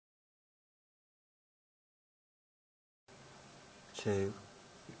2,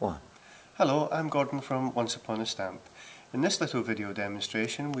 1. Hello, I'm Gordon from Once Upon a Stamp. In this little video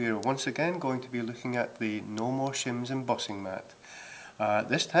demonstration we are once again going to be looking at the No More Shims embossing mat.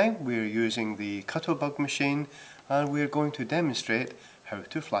 This time we are using the Cuttlebug machine and we are going to demonstrate how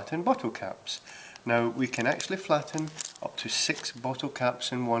to flatten bottle caps. Now we can actually flatten up to 6 bottle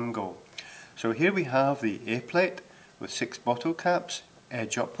caps in one go. So here we have the A plate with 6 bottle caps,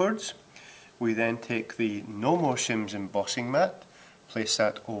 edge upwards. We then take the No More Shims embossing mat, place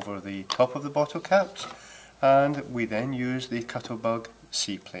that over the top of the bottle caps, and we then use the Cuttlebug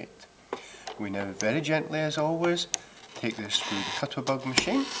C plate. We now very gently, as always, take this through the Cuttlebug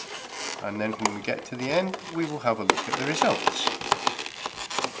machine, and then when we get to the end we will have a look at the results.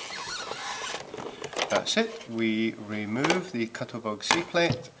 That's it, we remove the Cuttlebug C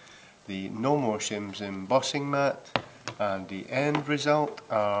plate, the No More Shims embossing mat, and the end result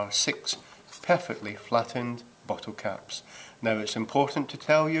are 6 perfectly flattened bottle caps. Now it's important to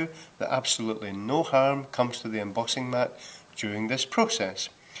tell you that absolutely no harm comes to the embossing mat during this process.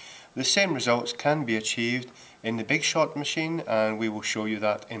 The same results can be achieved in the Big Shot machine, and we will show you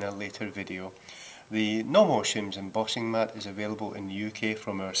that in a later video. The No More Shims embossing mat is available in the UK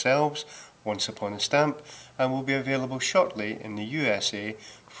from ourselves, Once Upon a Stamp, and will be available shortly in the USA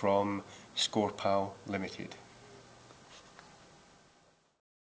from ScorePal Limited.